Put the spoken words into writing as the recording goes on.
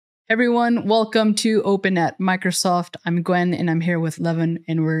Everyone, welcome to Open at Microsoft. I'm Gwen and I'm here with Levan,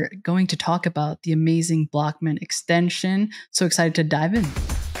 and we're going to talk about the amazing Blockman extension. So excited to dive in.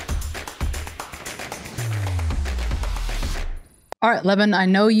 All right, Levan, I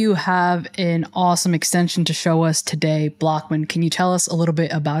know you have an awesome extension to show us today, Blockman. Can you tell us a little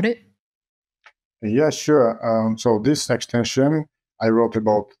bit about it? Yeah, sure. So this extension I wrote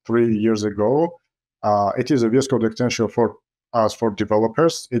about 3 years ago. It is a VS Code extension for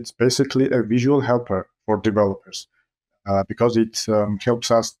developers. It's basically a visual helper for developers because it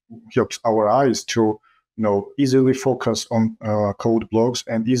helps our eyes to easily focus on code blocks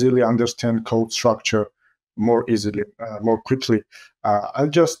and easily understand code structure more easily, more quickly. I'll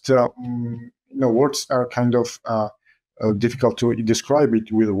just words are kind of difficult to describe it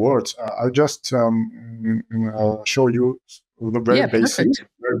with words. I'll just show you the very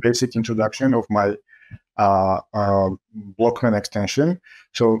basic introduction of my Blockman extension.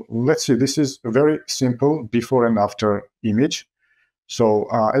 So let's see, this is a very simple before and after image. So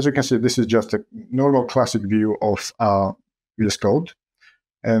as you can see, this is just a normal classic view of VS Code.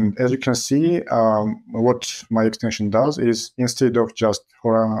 And as you can see, what my extension does is instead of just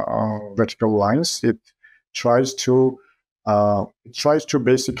vertical lines, it tries to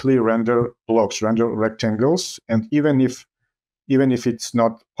basically render blocks, render rectangles, and even if it's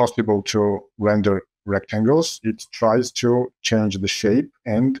not possible to render rectangles, it tries to change the shape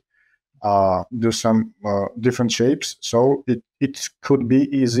and do some different shapes. So it could be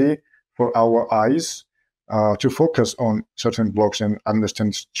easy for our eyes to focus on certain blocks and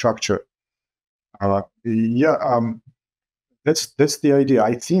understand structure. That's the idea.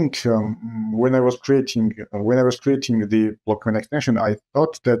 I think when I was creating the Blockman extension, I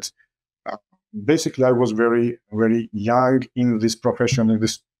thought that basically I was very, very young in this profession, in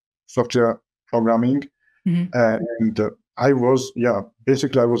this software programming, and I was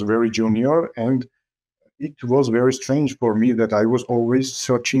very junior, and it was very strange for me that I was always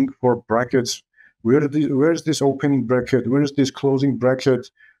searching for brackets. Where is this opening bracket? Where is this closing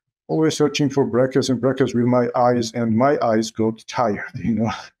bracket? Always searching for brackets and brackets with my eyes, and my eyes got tired,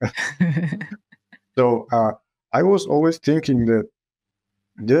 So I was always thinking that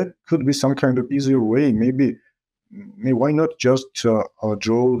there could be some kind of easier way. Maybe why not just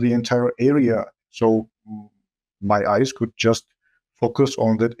draw the entire area so my eyes could just focus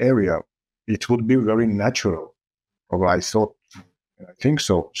on that area? It would be very natural. Or I think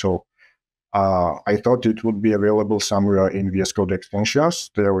so. So I thought it would be available somewhere in VS Code extensions.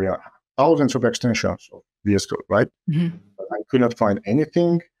 There were thousands of extensions of VS Code, right? But I could not find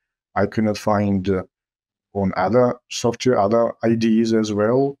anything. I could not find on other software, other IDEs as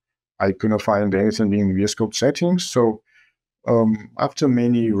well. I could not find anything in VS Code settings. So after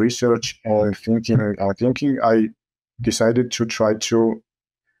many research and thinking, I decided to try to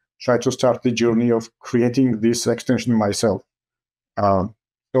start the journey of creating this extension myself. It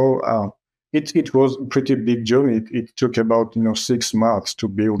was a pretty big journey. It took about 6 months to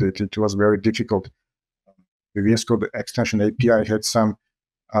build it. It was very difficult. The VS Code extension API had some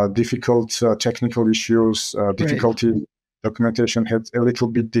difficult technical issues, difficulty. Documentation had a little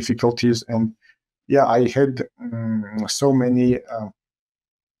bit difficulties, and I had so many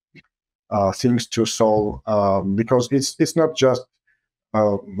things to solve because it's not just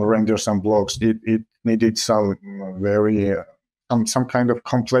render some blocks. It needed some very some kind of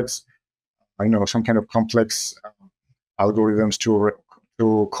complex. Some kind of complex algorithms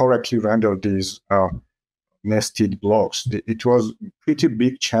to correctly render these nested blocks. It was a pretty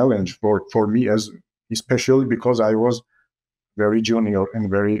big challenge for me, especially because I was very junior and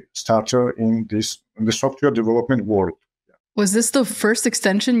very starter in the software development world. Was this the first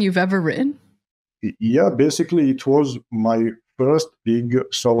extension you've ever written? Yeah, basically it was my first big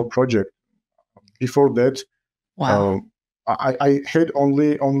solo project. Before that, wow, I had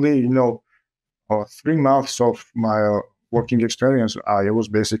only 3 months of my working experience. I was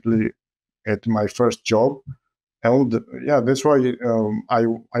basically at my first job, and that's why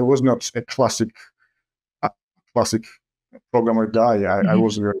I was not a classic programmer guy. I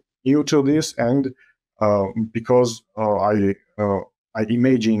was very new to this, and because I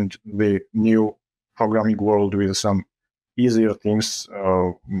imagined the new programming world with some easier things,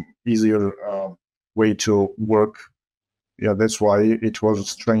 easier way to work. Yeah, that's why it was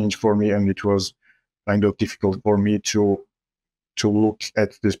strange for me, and it was kind of difficult for me to look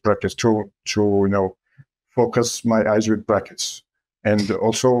at these brackets, to focus my eyes with brackets, and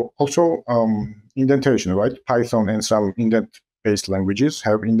also indentation, right? Python and some indent-based languages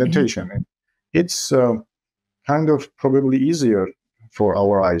have indentation, and it's kind of probably easier for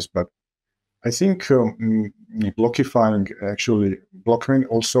our eyes, but I think Blockman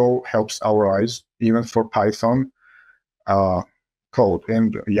also helps our eyes, even for Python uh, code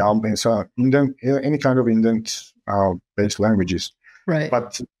and YAML and so on, any kind of indent based languages. Right.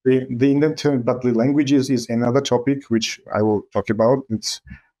 But the languages is another topic which I will talk about.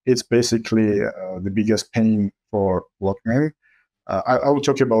 It's basically the biggest pain for Blockman. I will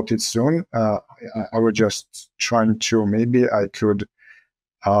talk about it soon. I was just trying to, maybe I could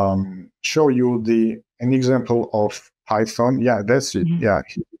show you an example of Python. Yeah, that's it. Mhm. Yeah,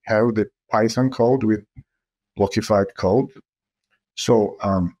 have the Python code with blockified code. So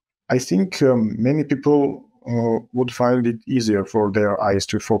I think many people would find it easier for their eyes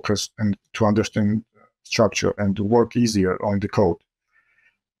to focus and to understand structure and to work easier on the code.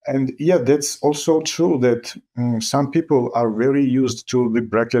 And yeah, that's also true that some people are very used to the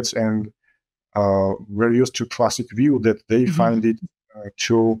brackets and very used to classic view that they find it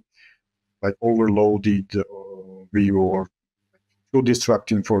too like overloaded view or too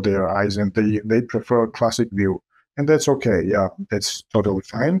distracting for their eyes, and they prefer classic view, and that's okay. Yeah, that's totally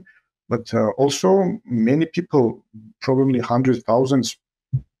fine. But also, many people, probably hundreds, thousands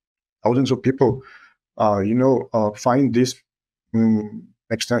of people, find this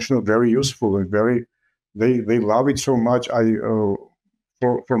extension very useful and very. They love it so much.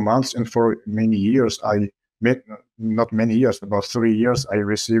 For months and for many years, not many years, about 3 years, I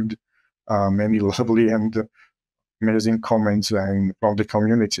received many lovely and amazing comments and from the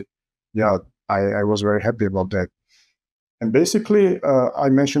community. Yeah, I was very happy about that. And basically, I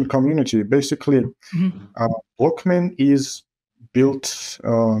mentioned community. Basically, Blockman is built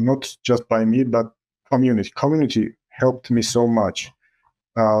not just by me, but community. Community helped me so much.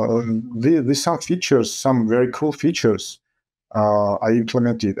 Some features, some very cool features, I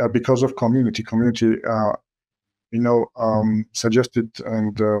implemented because of community. Community suggested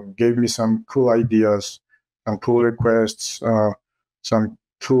and gave me some cool ideas, some cool requests, some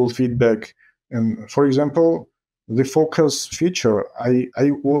cool feedback. And for example, the focus feature, I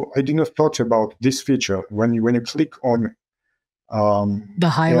did not thought about this feature. When you click on the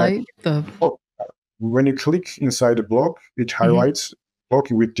highlight, when you click inside the block, it highlights block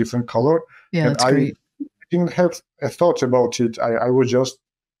with different color. Yeah, and that's great. didn't have a thought about it. I was just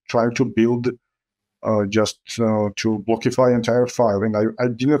trying to build to blockify entire file, and I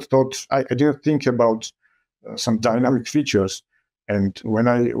didn't think about some dynamic features. And when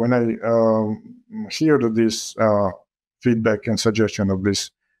I heard this feedback and suggestion of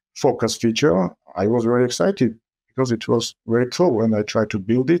this focus feature, I was very excited because it was very cool, and I tried to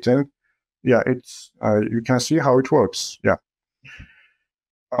build it, and yeah, it's you can see how it works. Yeah.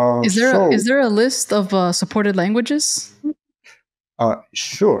 Is there a list of supported languages?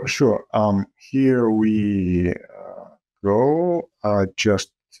 Sure. Here we go.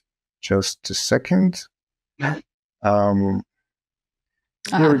 Just a second. Here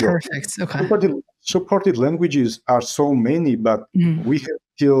we go. Perfect. Okay. Supported languages are so many, but we have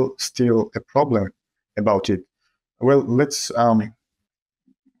still a problem about it. Well, let's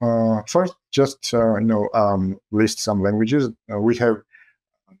first just list some languages. We have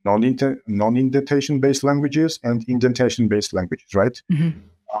non-indentation-based languages and indentation-based languages, right?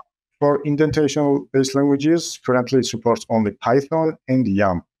 For indentation-based languages, currently it supports only Python and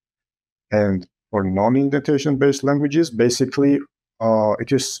YAML. And for non-indentation-based languages, basically,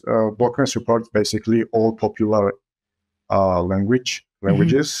 Blockman supports basically all popular languages.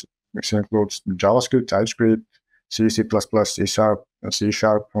 This includes JavaScript, TypeScript, C, C++, C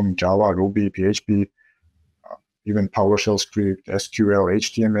Sharp, from Java, Ruby, PHP, even PowerShell script, SQL,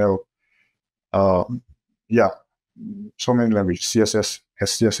 HTML. So many languages, CSS,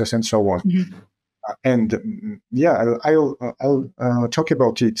 SCSS, and so on. And yeah, I'll talk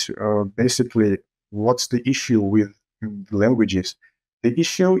about it. Basically, what's the issue with languages? The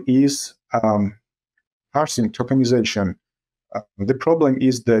issue is parsing, tokenization. The problem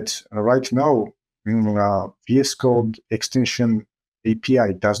is that right now, VS Code extension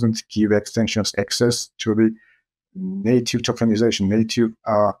API doesn't give extensions access to the native tokenization, native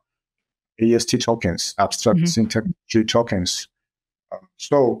AST tokens, abstract syntax tree tokens.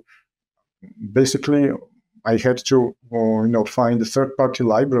 So basically, I had to find third-party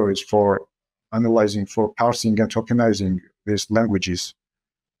libraries for analyzing, for parsing and tokenizing these languages,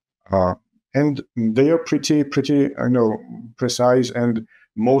 and they are pretty precise, and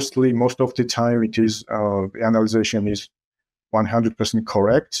most of the time it is the analyzation is 100%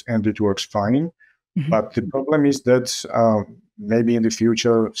 correct and it works fine. But the problem is that maybe in the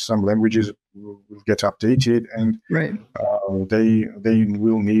future some languages will get updated, and they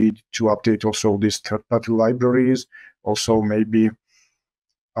will need to update also these third-party libraries. Also, maybe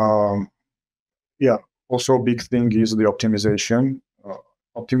yeah, also a big thing is the optimization.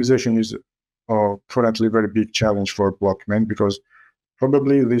 Optimization is currently a very big challenge for Blockman, because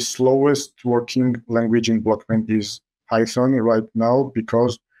probably the slowest working language in Blockman is Python right now,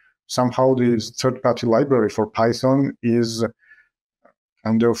 because somehow the third-party library for Python is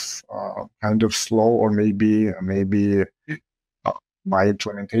kind of slow, or maybe my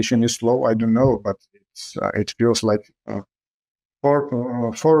implementation is slow. I don't know, but it feels like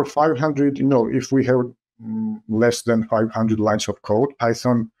for 500, if we have less than 500 lines of code,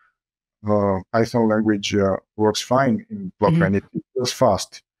 Python language works fine in Blockman. Mm-hmm. It feels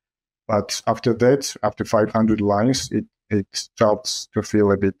fast, but after that, after 500 lines, it starts to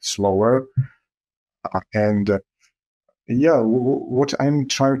feel a bit slower. And yeah, what I'm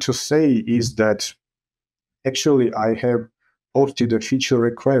trying to say is that actually I have posted a feature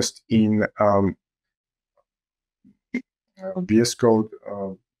request in VS Code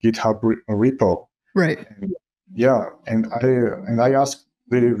GitHub repo. Right. And, yeah, and I asked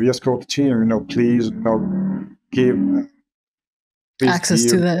the VS Code team, please, give Access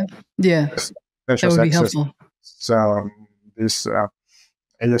to that. Yeah, that would be access helpful. this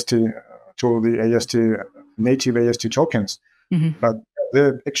AST to the AST native AST tokens. Mm-hmm. But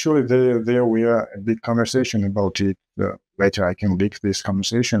actually there were a big conversation about it. Later I can leak this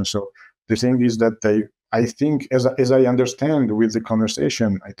conversation. So the thing is that I think, as I understand with the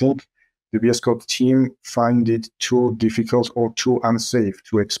conversation, I think the VS Code team find it too difficult or too unsafe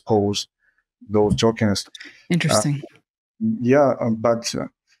to expose those tokens. Interesting. But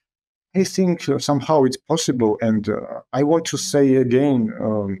I think somehow it's possible, and I want to say again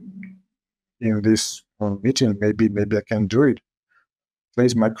in this meeting, maybe I can do it.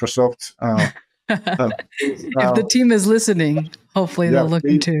 Please, Microsoft. If the team is listening, hopefully they'll look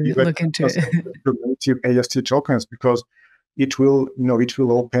into it. Native AST tokens, because it will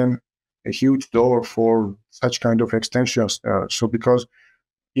open a huge door for such kind of extensions. So because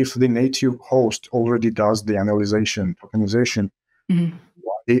if the native host already does the tokenization, mm-hmm.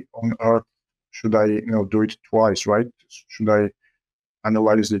 why on earth should I do it twice, right? Should I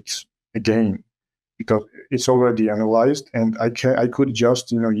analyze it again? Because it's already analyzed, and I could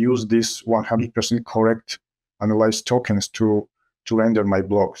just use this 100% correct analyzed tokens to render my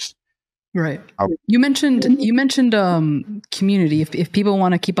blocks. Right. You mentioned community. If people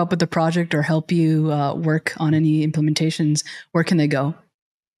want to keep up with the project or help you work on any implementations, where can they go?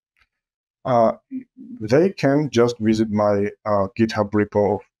 They can just visit my GitHub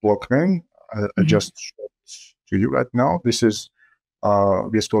repo of Blockman. I just showed to you right now. This is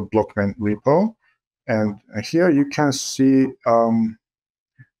VS Code Blockman repo. And here you can see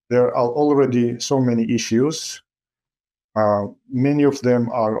there are already so many issues. Many of them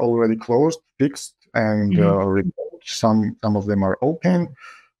are already closed, fixed, and removed. Some of them are open,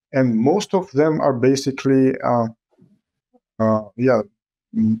 and most of them are basically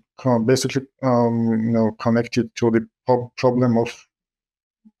basically connected to the problem of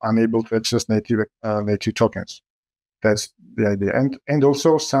unable to access native tokens. That's the idea, and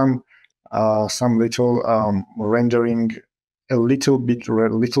also some little rendering,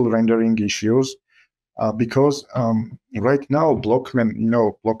 little rendering issues, because right now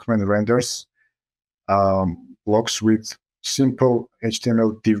Blockman renders blocks with simple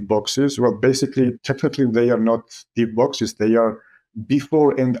HTML div boxes. Well, basically, technically, they are not div boxes. They are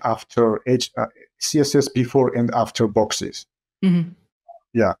before and after CSS before and after boxes. Mm-hmm.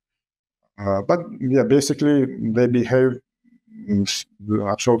 Yeah, but yeah, basically they behave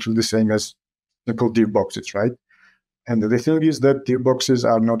absolutely the same as simple div boxes, right? And the thing is that div boxes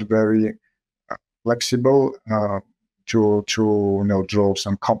are not very flexible to draw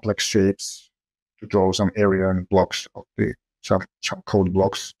some complex shapes, to draw some area and blocks of some code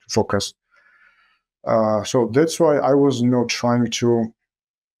blocks to focus. So that's why I was trying to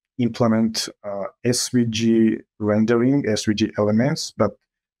implement SVG rendering, SVG elements, but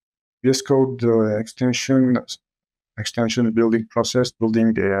VS Code extension building process,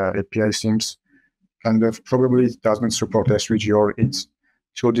 building the API seems kind of probably doesn't support SVG, or it's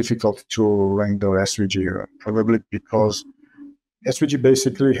too difficult to render SVG, probably because SVG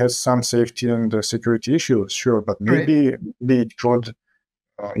basically has some safety and security issues, sure, but maybe it could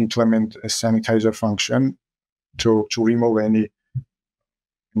implement a sanitizer function to remove any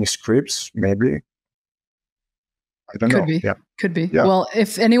scripts, maybe. I don't know. Could be. Yeah. Well,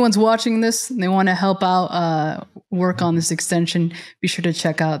 if anyone's watching this and they want to help out, work on this extension, be sure to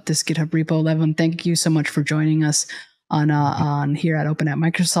check out this GitHub repo. Levan, thank you so much for joining us on here at Open at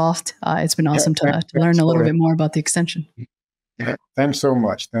Microsoft. It's been awesome to learn a little bit more about the extension. Yeah, thanks so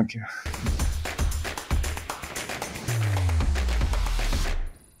much. Thank you.